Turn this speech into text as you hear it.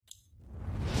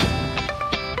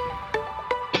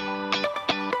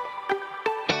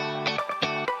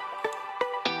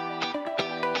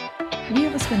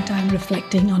ever spent time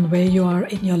reflecting on where you are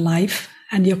in your life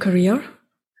and your career?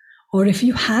 Or if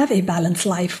you have a balanced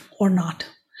life or not?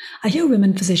 I hear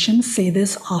women physicians say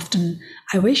this often.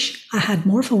 I wish I had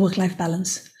more of a work-life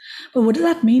balance. But what does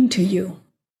that mean to you?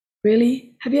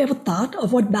 Really? Have you ever thought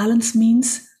of what balance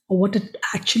means or what it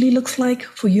actually looks like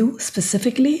for you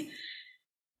specifically?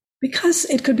 Because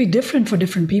it could be different for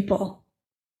different people.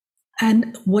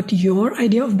 And what your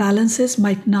idea of balance is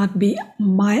might not be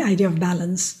my idea of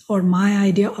balance, or my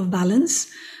idea of balance,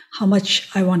 how much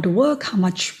I want to work, how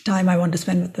much time I want to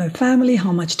spend with my family,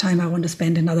 how much time I want to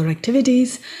spend in other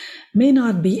activities, may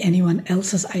not be anyone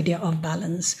else's idea of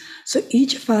balance. So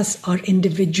each of us are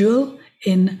individual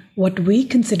in what we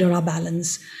consider our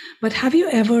balance. But have you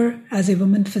ever, as a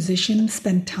woman physician,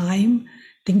 spent time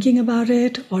thinking about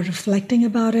it or reflecting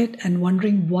about it and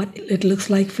wondering what it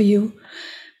looks like for you?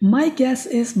 My guess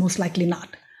is most likely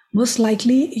not. Most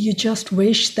likely you just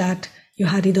wish that you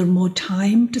had either more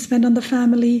time to spend on the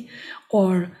family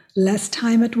or less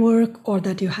time at work, or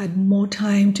that you had more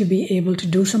time to be able to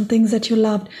do some things that you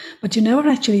loved, but you never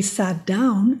actually sat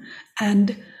down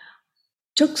and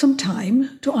took some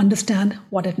time to understand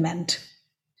what it meant.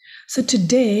 So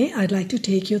today I'd like to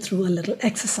take you through a little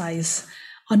exercise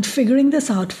on figuring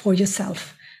this out for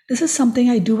yourself. This is something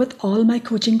I do with all my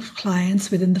coaching clients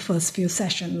within the first few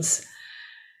sessions.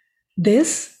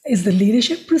 This is the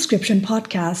Leadership Prescription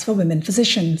Podcast for Women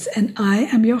Physicians, and I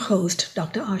am your host,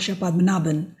 Dr. Asha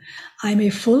Padmanabhan. I'm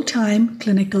a full-time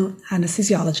clinical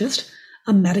anesthesiologist,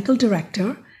 a medical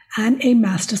director, and a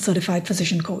master certified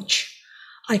physician coach.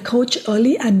 I coach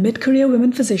early and mid-career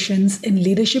women physicians in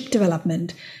leadership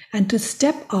development and to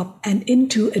step up and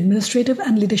into administrative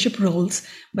and leadership roles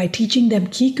by teaching them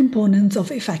key components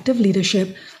of effective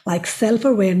leadership like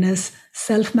self-awareness,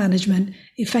 self-management,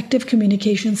 effective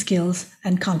communication skills,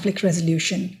 and conflict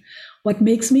resolution. What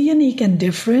makes me unique and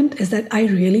different is that I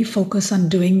really focus on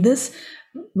doing this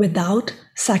without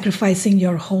sacrificing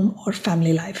your home or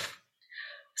family life.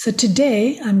 So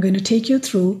today I'm going to take you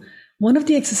through one of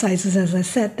the exercises, as I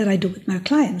said, that I do with my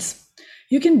clients.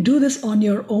 You can do this on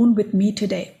your own with me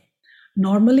today.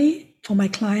 Normally, for my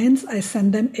clients, I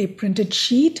send them a printed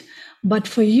sheet, but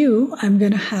for you, I'm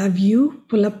going to have you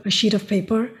pull up a sheet of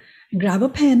paper, grab a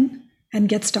pen, and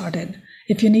get started.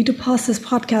 If you need to pause this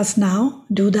podcast now,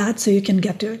 do that so you can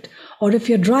get to it. Or if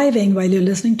you're driving while you're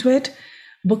listening to it,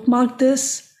 bookmark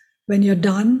this when you're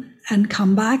done and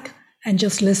come back and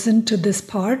just listen to this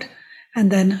part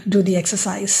and then do the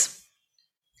exercise.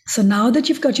 So now that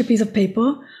you've got your piece of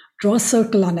paper, draw a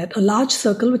circle on it, a large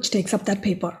circle which takes up that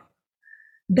paper.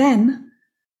 Then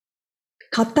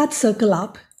cut that circle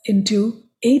up into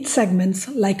 8 segments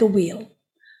like a wheel.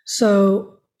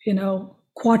 So,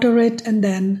 quarter it and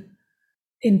then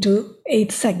into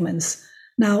 8 segments.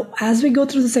 Now, as we go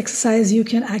through this exercise, you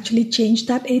can actually change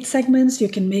that 8 segments. You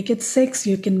can make it 6,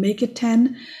 you can make it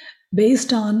 10,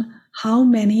 based on how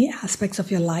many aspects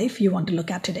of your life you want to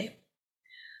look at today.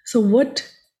 So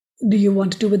what do you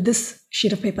want to do with this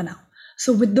sheet of paper now?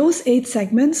 So with those 8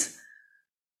 segments,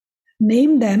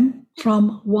 name them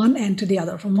from one end to the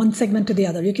other, from one segment to the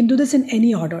other. You can do this in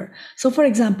any order. So for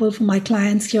example, for my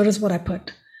clients, here is what I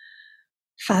put: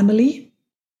 family,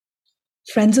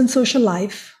 friends and social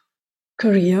life,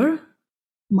 career,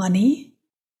 money,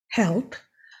 health,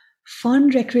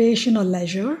 fun, recreation or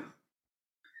leisure,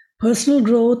 personal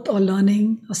growth or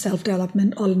learning or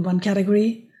self-development, all in one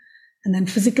category, and then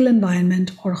physical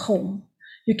environment or home.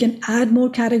 You can add more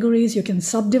categories. You can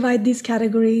subdivide these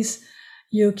categories.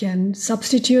 You can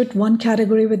substitute one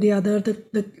category with the other.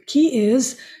 The key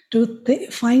is to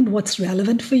find what's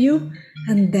relevant for you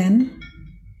and then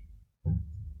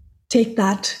take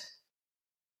that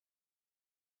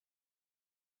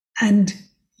and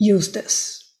use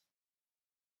this.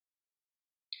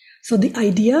 So the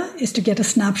idea is to get a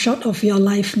snapshot of your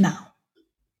life now.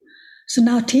 So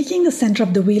now, taking the center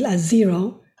of the wheel as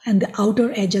 0 and the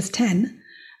outer edge as 10,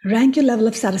 rank your level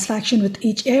of satisfaction with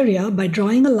each area by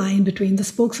drawing a line between the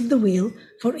spokes of the wheel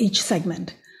for each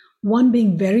segment. 1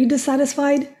 being very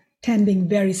dissatisfied, 10 being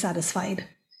very satisfied.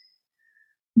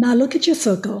 Now look at your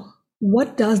circle.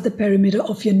 What does the perimeter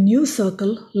of your new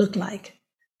circle look like?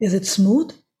 Is it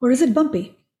smooth or is it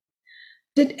bumpy?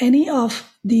 Did any of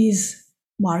these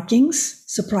markings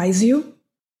surprise you?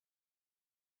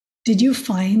 Did you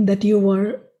find that you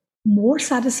were more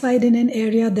satisfied in an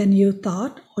area than you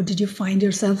thought, or did you find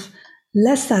yourself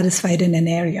less satisfied in an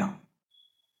area?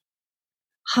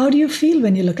 How do you feel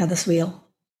when you look at this wheel?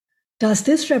 Does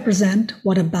this represent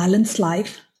what a balanced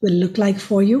life will look like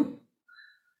for you?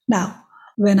 Now,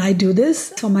 when I do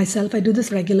this for myself, I do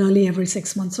this regularly every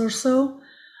 6 months or so.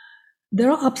 There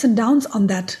are ups and downs on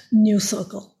that new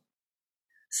circle.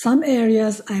 Some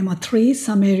areas I'm a 3,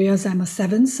 some areas I'm a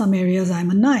 7, some areas I'm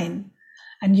a 9.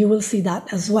 And you will see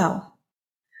that as well.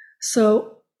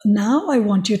 So now I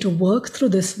want you to work through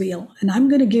this wheel, and I'm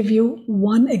going to give you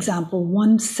one example,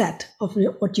 one set of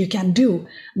what you can do,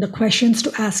 the questions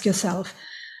to ask yourself.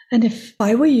 And if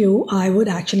I were you, I would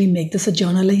actually make this a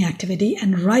journaling activity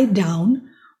and write down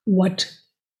what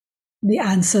the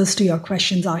answers to your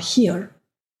questions are here.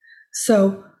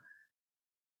 So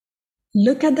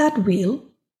look at that wheel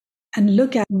and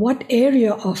look at what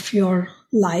area of your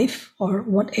life or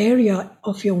what area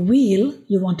of your wheel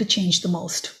you want to change the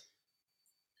most.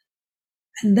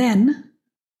 And then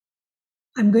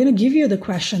I'm going to give you the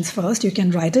questions first. You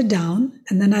can write it down,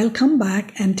 and then I'll come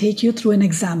back and take you through an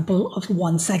example of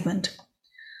one segment.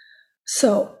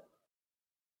 So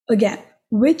again,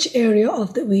 which area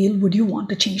of the wheel would you want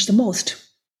to change the most?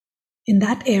 In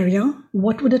that area,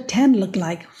 what would a 10 look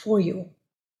like for you?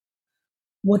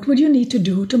 What would you need to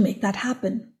do to make that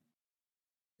happen?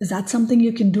 Is that something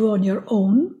you can do on your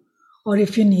own? Or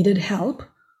if you needed help,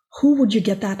 who would you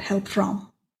get that help from?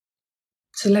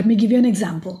 So let me give you an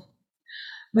example.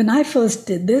 When I first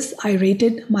did this, I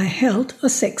rated my health a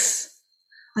 6.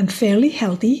 I'm fairly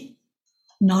healthy,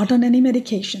 not on any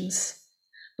medications.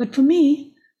 But for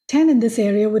me, 10 in this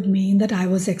area would mean that I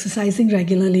was exercising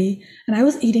regularly and I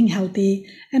was eating healthy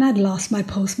and I'd lost my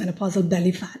postmenopausal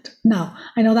belly fat. Now,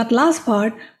 I know that last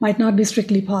part might not be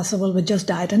strictly possible with just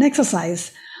diet and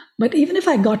exercise, but even if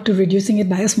I got to reducing it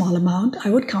by a small amount, I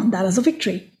would count that as a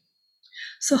victory.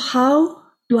 So how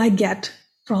do I get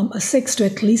from a 6 to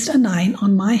at least a 9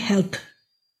 on my health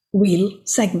wheel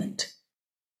segment?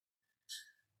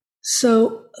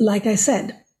 So, like I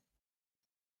said,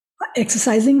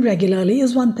 exercising regularly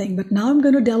is one thing, but now I'm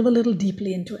going to delve a little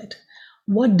deeply into it.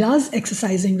 What does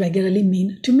exercising regularly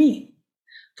mean to me?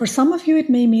 For some of you, it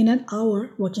may mean an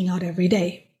hour working out every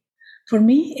day. For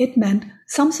me, it meant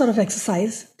some sort of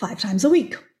exercise 5 times a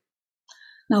week.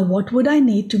 Now, what would I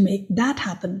need to make that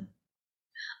happen?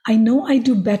 I know I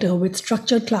do better with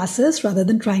structured classes rather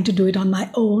than trying to do it on my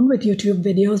own with YouTube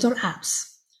videos or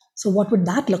apps. So what would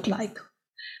that look like?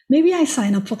 Maybe I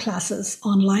sign up for classes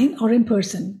online or in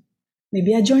person.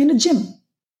 Maybe I join a gym.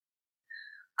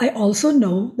 I also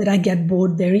know that I get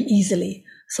bored very easily,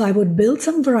 so I would build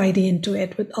some variety into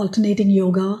it with alternating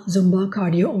yoga, Zumba,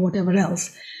 cardio, or whatever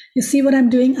else. You see what I'm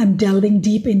doing? I'm delving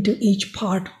deep into each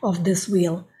part of this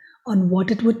wheel on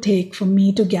what it would take for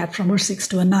me to get from a 6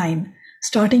 to a 9.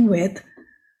 Starting with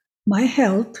my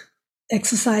health,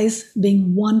 exercise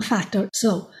being one factor.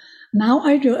 So now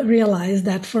I realize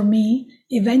that for me,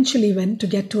 eventually when to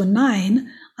get to a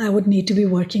 9, I would need to be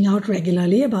working out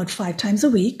regularly about 5 times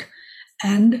a week.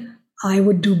 And I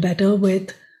would do better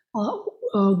with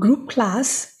a group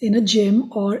class in a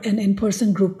gym or an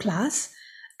in-person group class.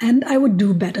 And I would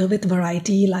do better with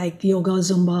variety like yoga,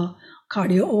 Zumba,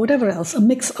 cardio, or whatever else, a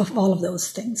mix of all of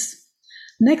those things.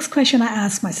 Next question I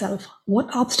ask myself,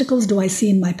 what obstacles do I see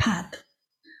in my path?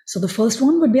 So the first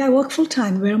one would be I work full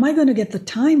time. Where am I going to get the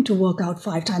time to work out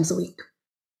 5 times a week?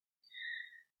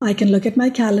 I can look at my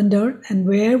calendar and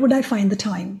where would I find the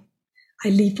time? I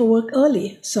leave for work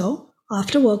early, so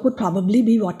after work would probably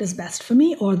be what is best for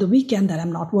me or the weekend that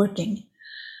I'm not working.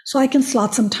 So I can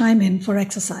slot some time in for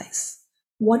exercise.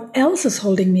 What else is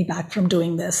holding me back from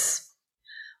doing this?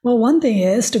 Well, one thing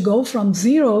is to go from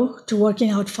 0 to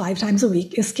working out 5 times a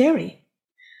week is scary.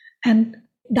 And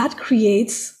that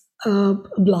creates a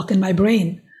block in my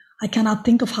brain. I cannot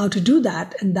think of how to do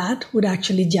that, and that would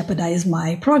actually jeopardize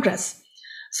my progress.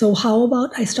 So how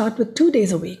about I start with 2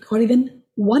 days a week or even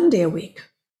 1 day a week?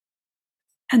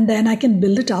 And then I can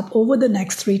build it up over the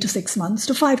next 3 to 6 months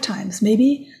to 5 times.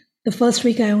 Maybe the first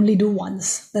week I only do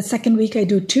once. The second week I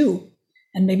do 2.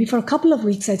 And maybe for a couple of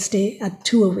weeks I'd stay at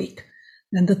 2 a week.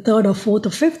 Then the third or fourth or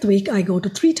fifth week, I go to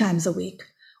 3 times a week.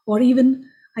 Or even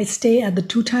I stay at the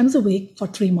 2 times a week for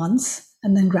 3 months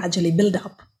and then gradually build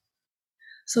up.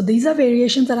 So these are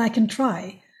variations that I can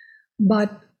try.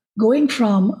 But going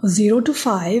from 0 to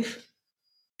 5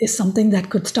 is something that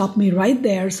could stop me right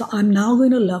there. So I'm now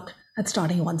going to look at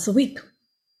starting once a week.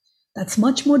 That's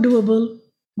much more doable,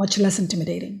 much less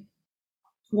intimidating.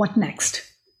 What next?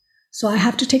 So I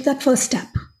have to take that first step.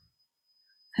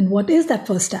 And what is that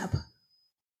first step?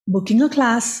 Booking a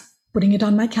class, putting it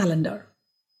on my calendar.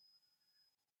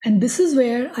 And this is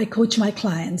where I coach my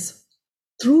clients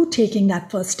through taking that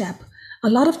first step. A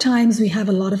lot of times we have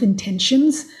a lot of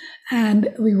intentions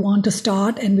and we want to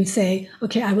start and we say,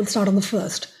 okay, I will start on the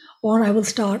 1st, or I will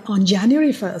start on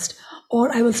January 1st,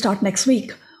 or I will start next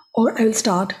week, or I will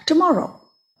start tomorrow.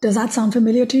 Does that sound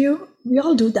familiar to you? We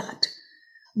all do that.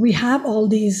 We have all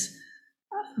these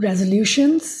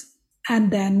resolutions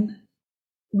and then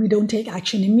we don't take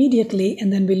action immediately,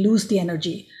 and then we lose the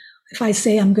energy. If I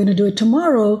say I'm going to do it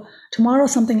tomorrow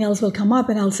something else will come up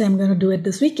and I'll say I'm going to do it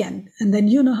this weekend. And then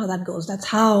you know how that goes. That's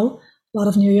how a lot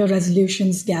of New Year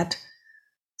resolutions get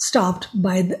stopped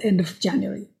by the end of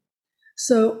January.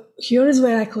 So here is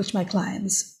where I coach my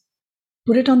clients.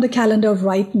 Put it on the calendar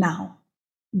right now.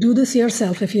 Do this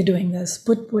yourself if you're doing this.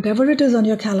 Put whatever it is on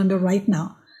your calendar right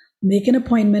now. Make an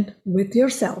appointment with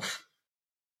yourself.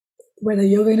 Whether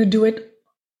you're going to do it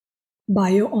by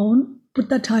your own, put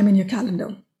that time in your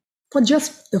calendar for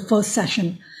just the first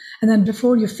session. And then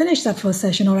before you finish that first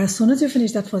session, or as soon as you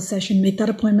finish that first session, make that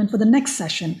appointment for the next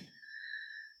session.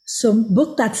 So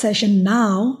book that session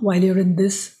now while you're in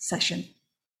this session.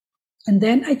 And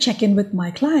then I check in with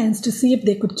my clients to see if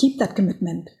they could keep that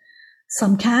commitment.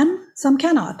 Some can, some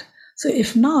cannot. So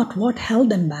if not, what held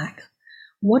them back?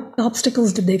 What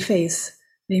obstacles did they face?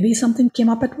 Maybe something came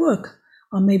up at work,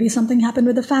 or maybe something happened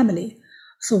with the family.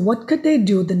 So what could they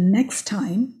do the next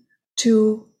time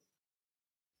to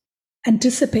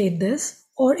anticipate this?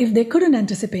 Or if they couldn't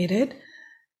anticipate it,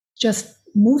 just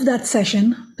move that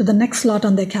session to the next slot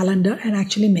on their calendar and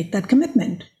actually make that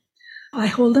commitment. I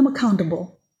hold them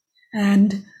accountable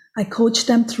and I coach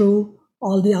them through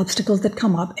all the obstacles that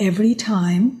come up every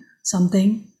time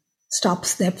something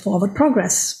stops their forward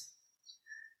progress.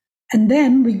 And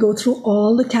then we go through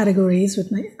all the categories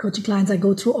with my coaching clients. I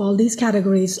go through all these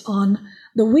categories on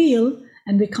the wheel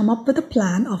and we come up with a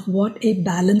plan of what a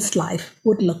balanced life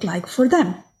would look like for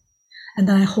them. And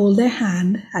then I hold their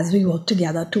hand as we work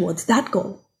together towards that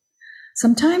goal.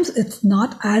 Sometimes it's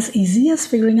not as easy as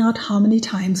figuring out how many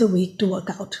times a week to work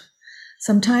out.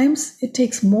 Sometimes it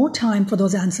takes more time for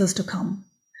those answers to come.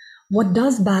 What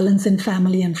does balance in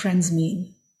family and friends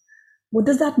mean? What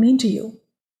does that mean to you?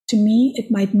 To me,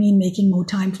 it might mean making more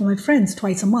time for my friends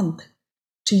twice a month.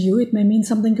 To you, it may mean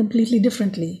something completely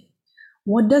differently.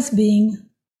 What does being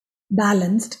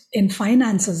balanced in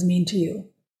finances mean to you?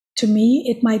 To me,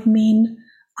 it might mean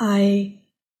I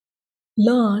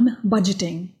learn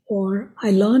budgeting, or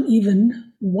I learn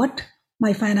even what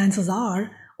my finances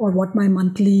are or what my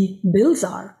monthly bills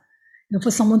are.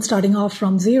 For someone starting off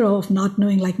from zero, of not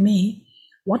knowing like me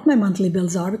what my monthly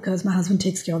bills are because my husband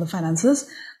takes care of the finances,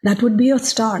 that would be a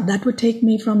start. That would take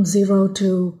me from 0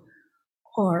 to,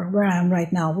 or where I am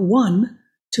right now, 1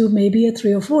 to maybe a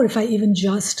 3 or 4 if I even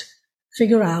just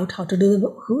figure out how to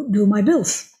do my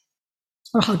bills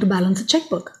or how to balance a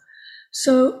checkbook.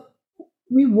 So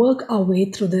we work our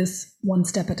way through this one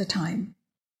step at a time.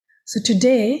 So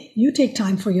today, you take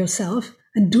time for yourself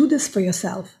and do this for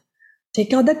yourself.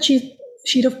 Take out that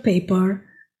sheet of paper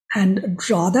and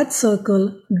draw that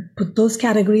circle, put those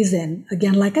categories in.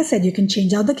 Again, like I said, you can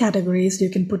change out the categories, you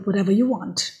can put whatever you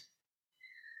want.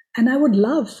 And I would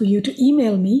love for you to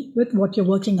email me with what you're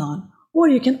working on. Or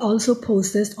you can also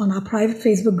post this on our private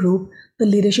Facebook group, The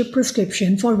Leadership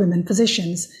Prescription for Women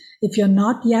Physicians. If you're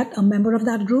not yet a member of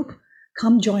that group,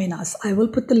 come join us. I will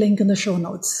put the link in the show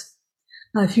notes.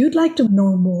 Now, if you'd like to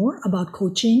know more about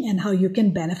coaching and how you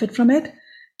can benefit from it,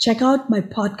 check out my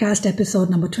podcast episode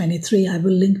number 23. I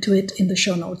will link to it in the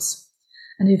show notes.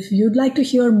 And if you'd like to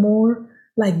hear more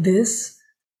like this,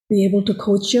 be able to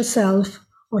coach yourself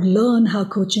or learn how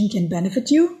coaching can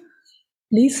benefit you,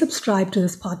 please subscribe to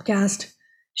this podcast,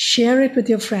 share it with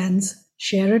your friends,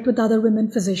 share it with other women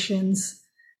physicians,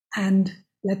 and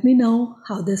let me know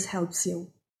how this helps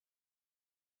you.